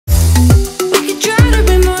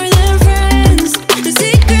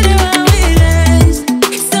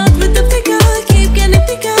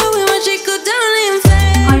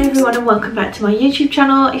to my YouTube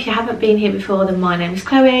channel. If you haven't been here before, then my name is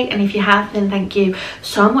Chloe, and if you have, then thank you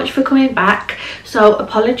so much for coming back. So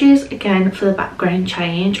apologies again for the background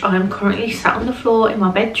change. I'm currently sat on the floor in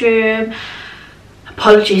my bedroom.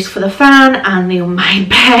 Apologies for the fan and the unmade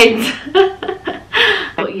bed.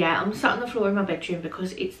 But yeah, I'm sat on the floor in my bedroom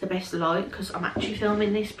because it's the best light, because I'm actually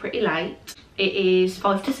filming this pretty late. It is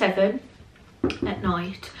 5 to 7 at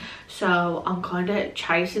night, so I'm kind of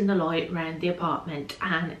chasing the light around the apartment,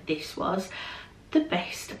 and this was the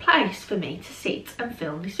best place for me to sit and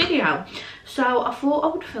film this video. So I thought I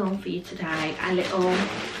would film for you today a little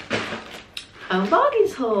home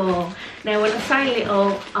bargains haul. Now when I say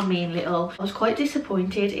little, I mean little. I was quite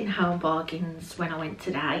disappointed in Home Bargains when I went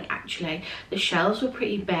today. Actually, the shelves were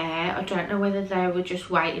pretty bare. I don't know whether they were just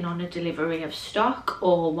waiting on a delivery of stock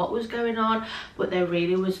or what was going on, but there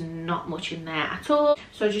really was not much in there at all.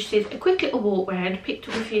 So I just did a quick little walk around, picked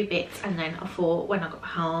up a few bits, and then I thought when I got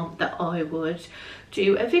home that I would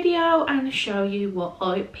do a video and show you what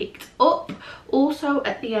I picked up. Also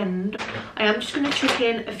at the end, I am just going to chuck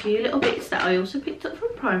in a few little bits that I also picked up from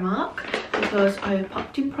Primark, because I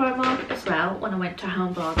popped in Primark as well when I went to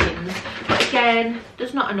Home Bargains. But again,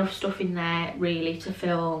 there's not enough stuff in there really to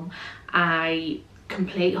film a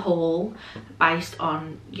complete haul based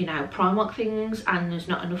on, you know, Primark things, and there's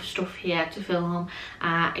not enough stuff here to film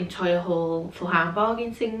an entire haul for Home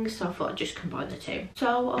Bargain things, so I thought I'd just combine the two.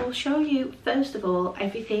 So I'll show you first of all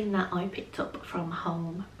everything that I picked up from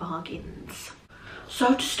Home Bargains.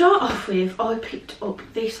 So to start off with, I picked up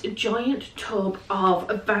this giant tub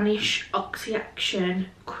of Vanish Oxy Action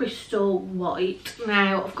Crystal White.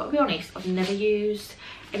 Now I've got to be honest, I've never used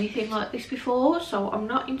anything like this before, so I'm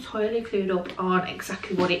not entirely clued up on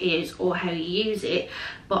exactly what it is or how you use it,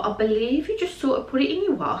 but I believe you just sort of put it in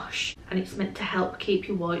your wash and it's meant to help keep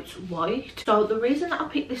your whites white. So the reason that I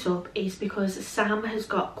picked this up is because Sam has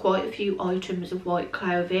got quite a few items of white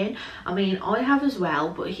clothing. I mean, I have as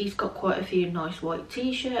well, but he's got quite a few nice white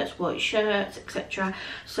t-shirts, white shirts, etc.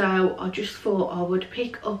 So I just thought I would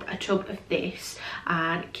pick up a tub of this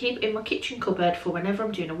and keep it in my kitchen cupboard for whenever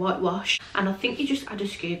I'm doing a whitewash. And I think you just add a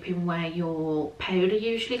scoop in where your powder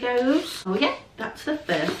usually goes. Oh yeah, that's the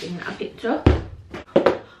first thing that I picked up.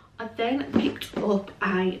 I then picked up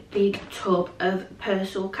a big tub of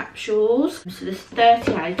Persil capsules. So there's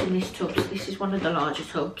 38 in this tub, so this is one of the larger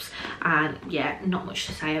tubs, and yeah, not much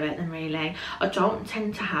to say about them really. I don't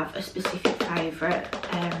tend to have a specific favourite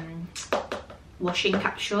washing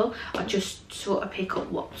capsule. I just sort of pick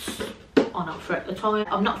up what's on offer at the time.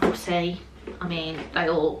 I'm not fussy. I mean, they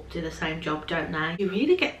all do the same job, don't they? You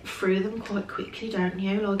really get through them quite quickly, don't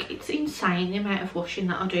you? Like, it's insane the amount of washing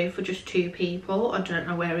that I do for just 2 people. I don't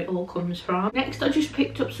know where it all comes from. Next, I just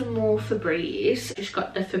picked up some more Febreze. Just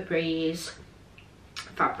got the Febreze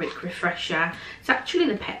fabric refresher. It's actually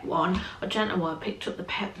the pet one. I don't know why I picked up the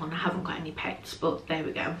pet one. I haven't got any pets, but there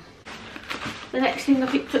we go. The next thing I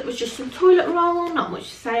picked up was just some toilet roll. Not much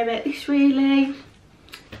to say about this really.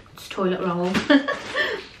 It's toilet roll.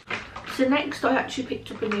 So next I actually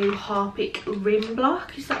picked up a new Harpic rim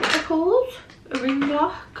block. Is that what they're called? A rim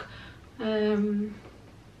block? I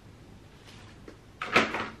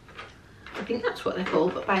think that's what they're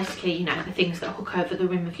called, but basically, you know, the things that hook over the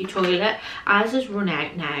rim of your toilet. Ours has run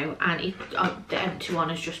out now, and the empty one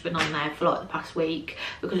has just been on there for like the past week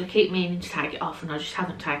because I keep meaning to take it off and I just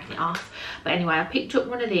haven't taken it off. But anyway, I picked up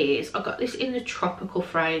one of these. I got this in the tropical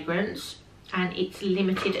fragrance and it's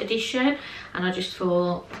limited edition, and I just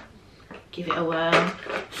thought, give it a whirl.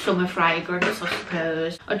 Summer fragrance, I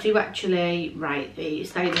suppose. I do actually rate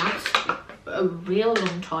these. They last a real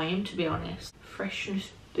long time, to be honest.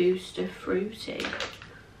 Freshness booster fruity.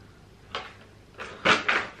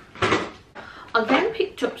 I then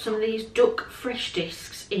picked up some of these Duck Fresh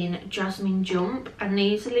Discs in Jasmine Jump, and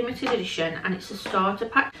these are limited edition, and it's a starter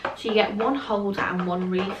pack, so you get 1 holder and 1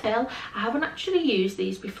 refill. I haven't actually used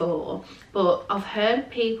these before, but I've heard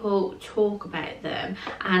people talk about them,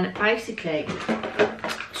 and basically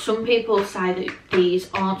some people say that these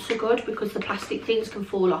aren't so good because the plastic things can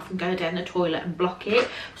fall off and go down the toilet and block it.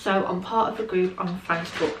 So I'm part of a group on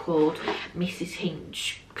Facebook called Mrs.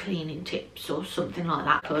 Hinch Cleaning Tips or something like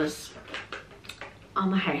that, because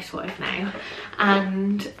I'm a housewife now,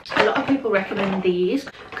 and a lot of people recommend these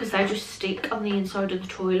because they just stick on the inside of the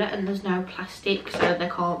toilet and there's no plastic, so they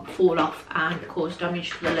can't fall off and cause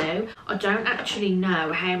damage to the loo. I don't actually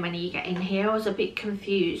know how many you get in here. I was a bit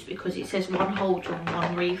confused because it says 1 holder and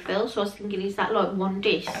 1 refill, so I was thinking, is that like 1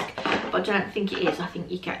 disc? But I don't think it is. I think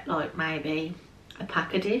you get like maybe a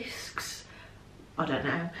pack of discs, I don't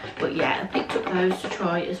know, but yeah, I picked up those to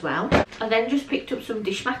try as well. I then just picked up some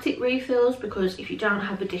Dishmatic refills, because if you don't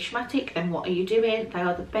have a Dishmatic, then what are you doing? They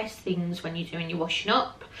are the best things when you're doing your washing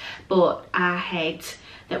up, but our head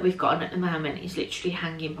that we've got on at the moment is literally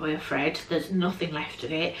hanging by a thread. There's nothing left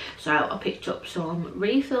of it, so I picked up some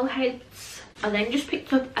refill heads. I then just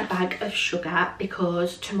picked up a bag of sugar,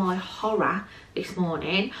 because to my horror this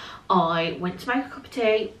morning I went to make a cup of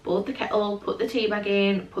tea, boiled the kettle, put the tea bag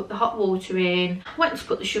in, put the hot water in, went to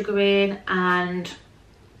put the sugar in, and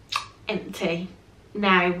empty.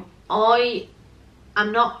 Now, I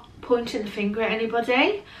am not pointing the finger at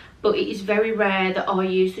anybody, but it is very rare that I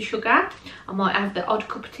use the sugar. I might have the odd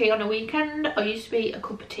cup of tea on a weekend. I used to be a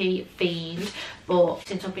cup of tea fiend, but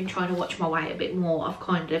since I've been trying to watch my weight a bit more, I've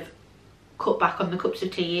kind of cut back on the cups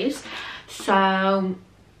of teas. So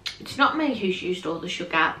it's not me who's used all the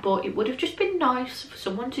sugar, but it would have just been nice for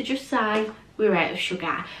someone to just say we're out of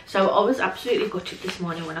sugar. So I was absolutely gutted this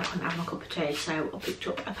morning when I couldn't have my cup of tea, so I picked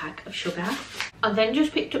up a pack of sugar. I then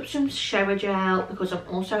just picked up some shower gel, because I'm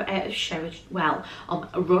also out of shower, well, I'm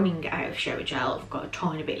running out of shower gel. I've got a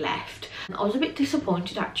tiny bit left. I was a bit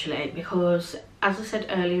disappointed actually, because as I said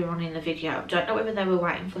earlier on in the video, I don't know whether they were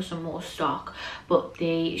waiting for some more stock, but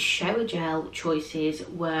the shower gel choices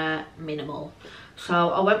were minimal. So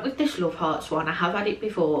I went with this Love Hearts one. I have had it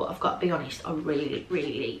before. I've got to be honest, I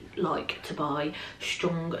really like to buy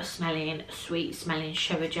strong smelling, sweet smelling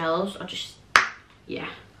shower gels. Yeah.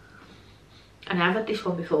 And I've had this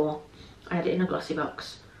one before. I had it in a glossy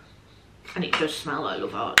box, and it does smell like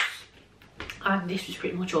Love Hearts. And this was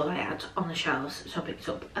pretty much all I had on the shelves, so I picked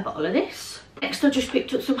up a bottle of this. Next, I just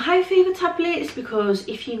picked up some hay fever tablets, because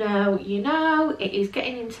if you know, you know, it is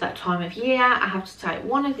getting into that time of year. I have to take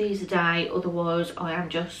one of these a day, otherwise I am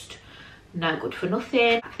just no good for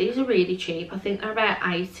nothing. These are really cheap. I think they're about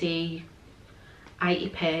 80p,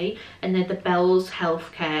 and they're the Bell's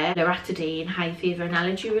Healthcare Loratadine hay fever and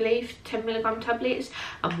allergy relief 10mg tablets,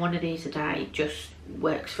 and one of these a day just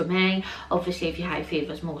works for me. Obviously if your hay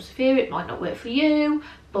fever is more severe, it might not work for you,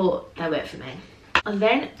 but they work for me. I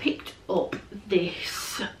then picked up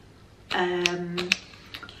this what are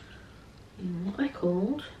they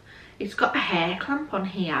called? It's got a hair clamp on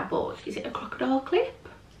here, but is it a crocodile clip?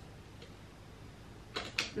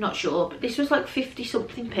 Not sure, but this was like 50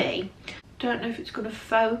 something p. Don't know if it's going to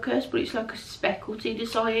focus, but it's like a speckledy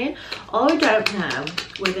design. I don't know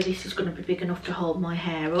whether this is going to be big enough to hold my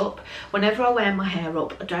hair up. Whenever I wear my hair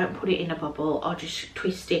up, I don't put it in a bubble. I just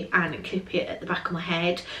twist it and clip it at the back of my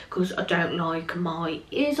head, because I don't like my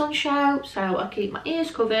ears on show. So I keep my ears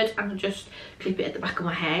covered and I just clip it at the back of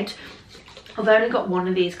my head. I've only got one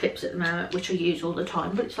of these clips at the moment, which I use all the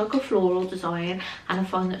time, but it's like a floral design, and I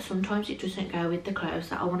find that sometimes it doesn't go with the clothes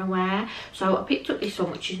that I want to wear. So I picked up this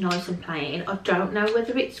one, which is nice and plain. I don't know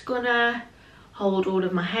whether it's gonna hold all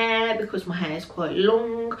of my hair, because my hair is quite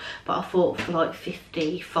long, but I thought for like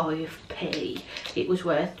 55p it was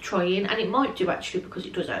worth trying, and it might do actually, because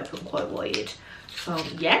it does open quite wide. So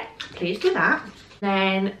yeah, please do that.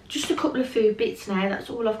 Then just a couple of food bits now.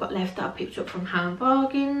 That's all I've got left that I picked up from Home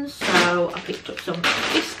Bargains. So I picked up some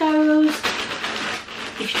Discos.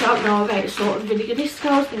 If you don't know about salt and vinegar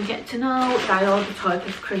Discos, then get to know. They are the type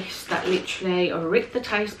of crisps that literally rip the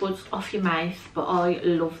taste buds off your mouth, but I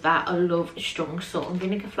love that. I love a strong salt and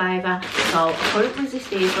vinegar flavour, so I couldn't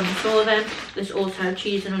resist these when I saw them. There's also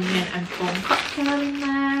cheese and onion and prawn cocktail in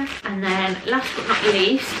there. And then last but not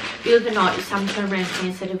least, the other night Sam turned around to me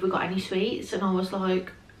and said, have we got any sweets? And I was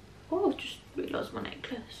like, oh, I've just realised my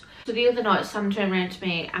necklace. So the other night Sam turned around to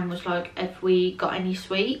me and was like, have we got any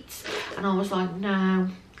sweets? And I was like, no.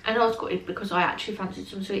 And I was gutted, because I actually fancied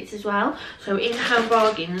some sweets as well. So in Home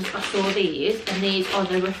Bargains I saw these, and these are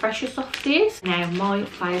the Refresher Softies. Now my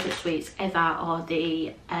favourite sweets ever are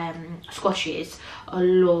the squashes. I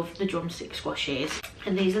love the drumstick squashes,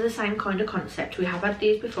 and these are the same kind of concept. We have had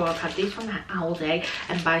these before. I've had these from Aldi,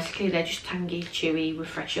 and basically they're just tangy, chewy,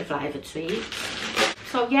 refresher flavoured sweets.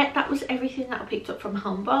 So yeah, that was everything that I picked up from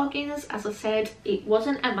Home Bargains. As I said, it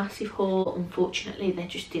wasn't a massive haul. Unfortunately, there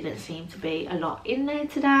just didn't seem to be a lot in there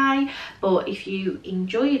today. But if you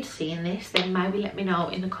enjoyed seeing this, then maybe let me know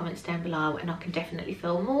in the comments down below, and I can definitely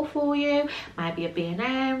film more for you. Maybe a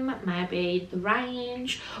B&M, maybe the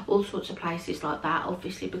Range, all sorts of places like that.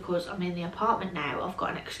 Obviously, because I'm in the apartment now, I've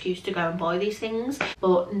got an excuse to go and buy these things.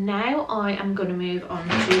 But now I am going to move on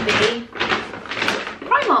to the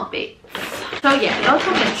Primark bits. So yeah, like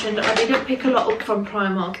I mentioned, I didn't pick a lot up from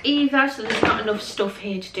Primark either, so there's not enough stuff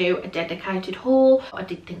here to do a dedicated haul. I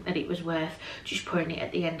did think that it was worth just putting it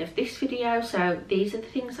at the end of this video. So these are the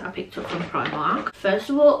things that I picked up from Primark.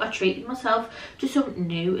 First of all, I treated myself to some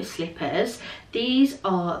new slippers. These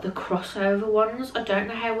are the crossover ones. I don't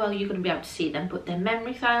know how well you're going to be able to see them, but they're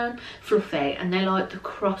memory foam, fluffy, and they're like the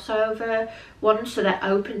crossover ones, so they're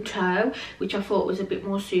open toe, which I thought was a bit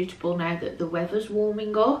more suitable now that the weather's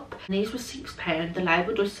warming up. And these were £6. The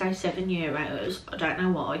label does say €7. I don't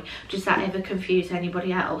know why. Does that ever confuse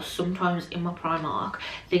anybody else? Sometimes in my Primark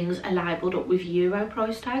things are labelled up with euro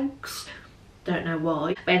price tags. Don't know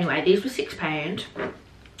why. But anyway, these were £6.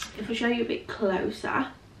 If I show you a bit closer,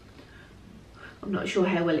 I'm not sure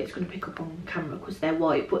how well it's going to pick up on camera because they're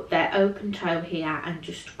white, but they're open toe here and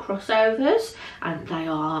just crossovers, and they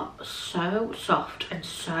are so soft and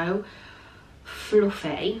so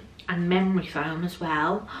fluffy and memory foam as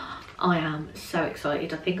well. I am so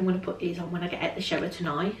excited. I think I'm going to put these on when I get out the shower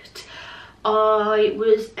tonight. I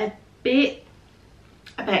was a bit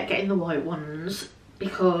about getting the white ones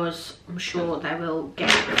because I'm sure they will get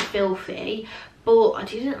filthy, but I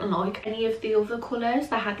didn't like any of the other colours.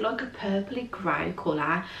 They had like a purpley grey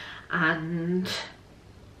colour, and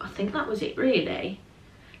I think that was it really.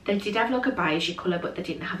 They did have like a beigey colour, but they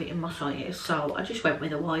didn't have it in my size, so I just went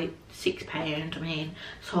with a white. £6. I mean,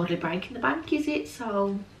 it's hardly breaking the bank, is it?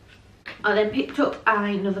 So I then picked up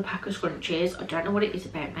another pack of scrunchies. I don't know what it is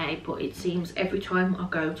about me, but it seems every time I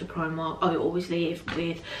go to Primark I always leave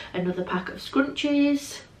with another pack of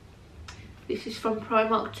scrunchies. This is from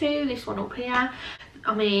Primark too, this one up here.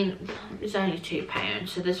 I mean, it's only £2,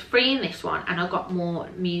 so there's 3 in this one, and I got more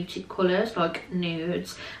muted colours like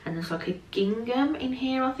nudes, and there's like a gingham in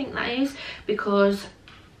here, I think that is, because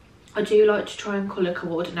I do like to try and colour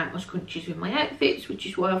coordinate my scrunchies with my outfits, which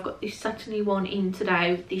is why I've got this satiny one in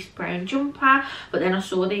today with this brown jumper. But then I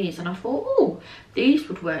saw these and I thought, oh, these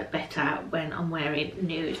would work better when I'm wearing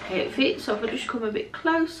nude outfits. So if I just come a bit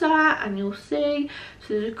closer and you'll see,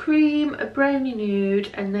 so there's a cream, a brownie nude,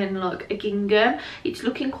 and then like a gingham. It's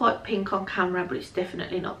looking quite pink on camera, but it's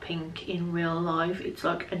definitely not pink in real life. It's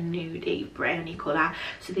like a nudie brownie colour.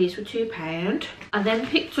 So these were £2. I then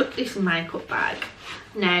picked up this makeup bag.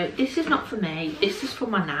 Now, this is not for me, this is for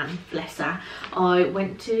my nan, bless her. I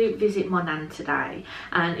went to visit my nan today,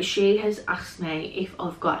 and she has asked me if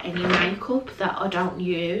I've got any makeup that I don't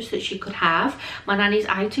use that she could have. My nan is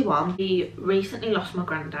 81. She recently lost my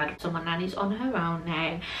granddad, so my nan is on her own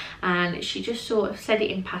now, and she just sort of said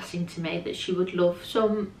it in passing to me that she would love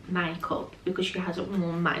some makeup because she hasn't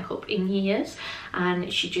worn makeup in years,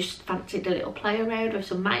 and she just fancied a little play around with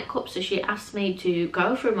some makeup. So she asked me to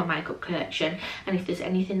go through my makeup collection, and if there's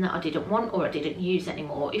anything that I didn't want or I didn't use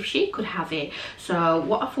anymore, if she could have it. So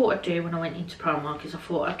what I thought I'd do when I went into Primark is I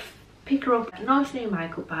thought I'd pick her up a nice new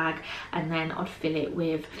makeup bag, and then I'd fill it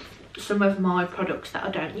with some of my products that I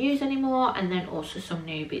don't use anymore, and then also some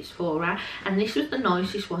new bits for her. And this was the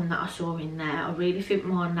nicest one that I saw in there. I really think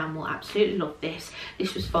my nan will absolutely love this.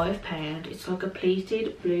 This was £5. It's like a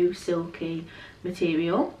pleated blue silky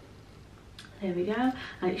material. There we go,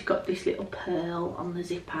 and it's got this little pearl on the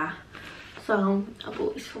zipper. So I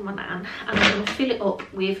bought this for my nan, and I'm going to fill it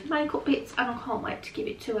up with makeup bits, and I can't wait to give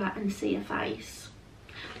it to her and see her face.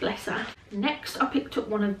 Bless her. Next, I picked up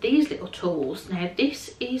one of these little tools. Now,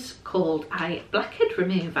 this is called a blackhead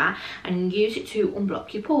remover, and you use it to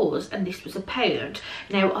unblock your pores, and this was £1.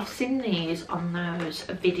 Now, I've seen these on those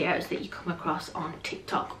videos that you come across on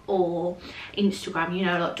TikTok or Instagram, you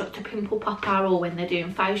know, like Dr. Pimple Popper, or when they're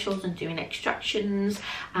doing facials and doing extractions,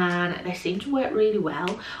 and they seem to work really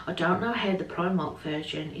well. I don't know how the Primark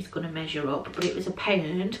version is going to measure up, but it was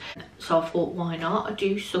 £1, so I thought, why not? I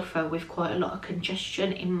do suffer with quite a lot of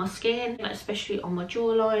congestion in my skin, especially on my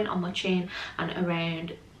jawline, on my chin, and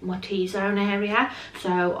around my T-zone area.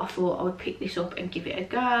 So I thought I would pick this up and give it a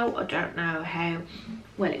go. I don't know how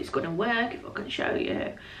well it's going to work, if I can show you.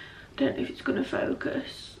 I don't know if it's going to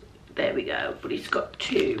focus. There we go. But it's got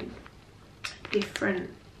 2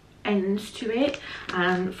 different ends to it,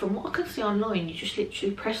 and from what I can see online, you just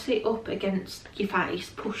literally press it up against your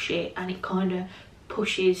face, push it, and it kind of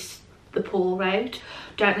pushes the pore out.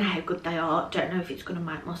 Don't know how good they are, don't know if it's going to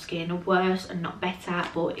make my skin worse and not better,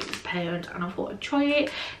 but it was £1 and I thought I'd try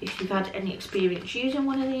it. If you've had any experience using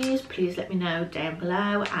one of these, please let me know down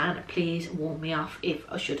below, and please warn me off if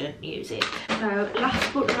I shouldn't use it. So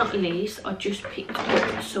last but not least, I just picked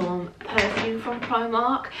up some perfume from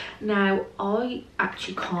Primark. Now, I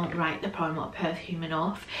actually can't rate the Primark perfume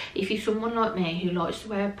enough. If you're someone like me who likes to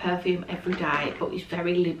wear perfume every day but is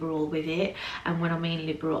very liberal with it, and when I mean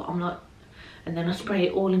liberal, I'm like, and then I spray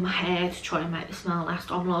it all in my hair to try and make the smell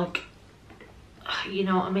last, I'm like You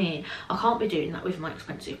know what I mean? I can't be doing that with my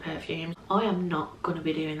expensive perfumes. I am not going to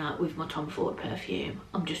be doing that with my Tom Ford perfume.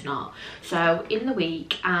 I'm just not. So in the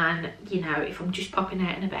week, and you know, if I'm just popping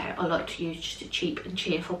out and about, I like to use just a cheap and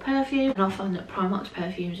cheerful perfume. And I find that Primark's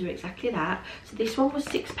perfumes are exactly that. So this one was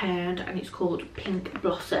 £6 and it's called Pink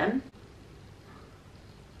Blossom.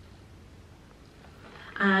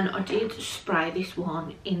 And I did spray this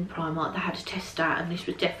one in Primark. They had a tester and this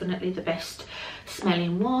was definitely the best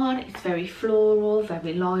smelling one. It's very floral,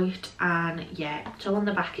 very light, and yeah. So on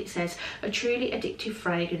the back it says, a truly addictive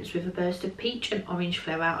fragrance with a burst of peach and orange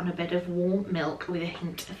flower on a bed of warm milk with a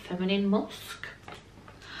hint of feminine musk.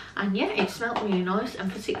 And yeah, it smelled really nice,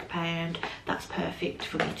 and for £6 that's perfect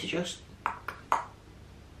for me to just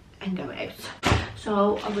and go out.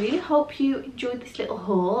 So I really hope you enjoyed this little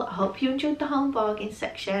haul. I hope you enjoyed the home bargain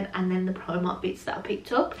section and then the Primark bits that I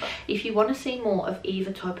picked up. If you want to see more of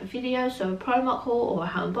either type of video, so a Primark haul or a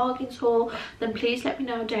home bargains haul, then please let me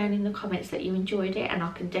know down in the comments that you enjoyed it, and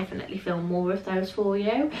I can definitely film more of those for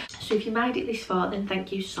you. So if you made it this far, then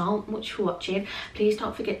thank you so much for watching. Please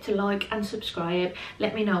don't forget to like and subscribe.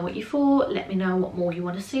 Let me know what you thought. Let me know what more you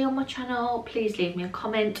want to see on my channel. Please leave me a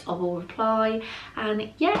comment. I will reply.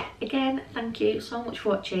 And yeah, again, thank you so much for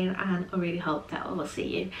watching, and I really hope that I will see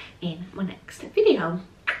you in my next video.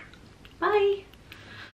 Bye.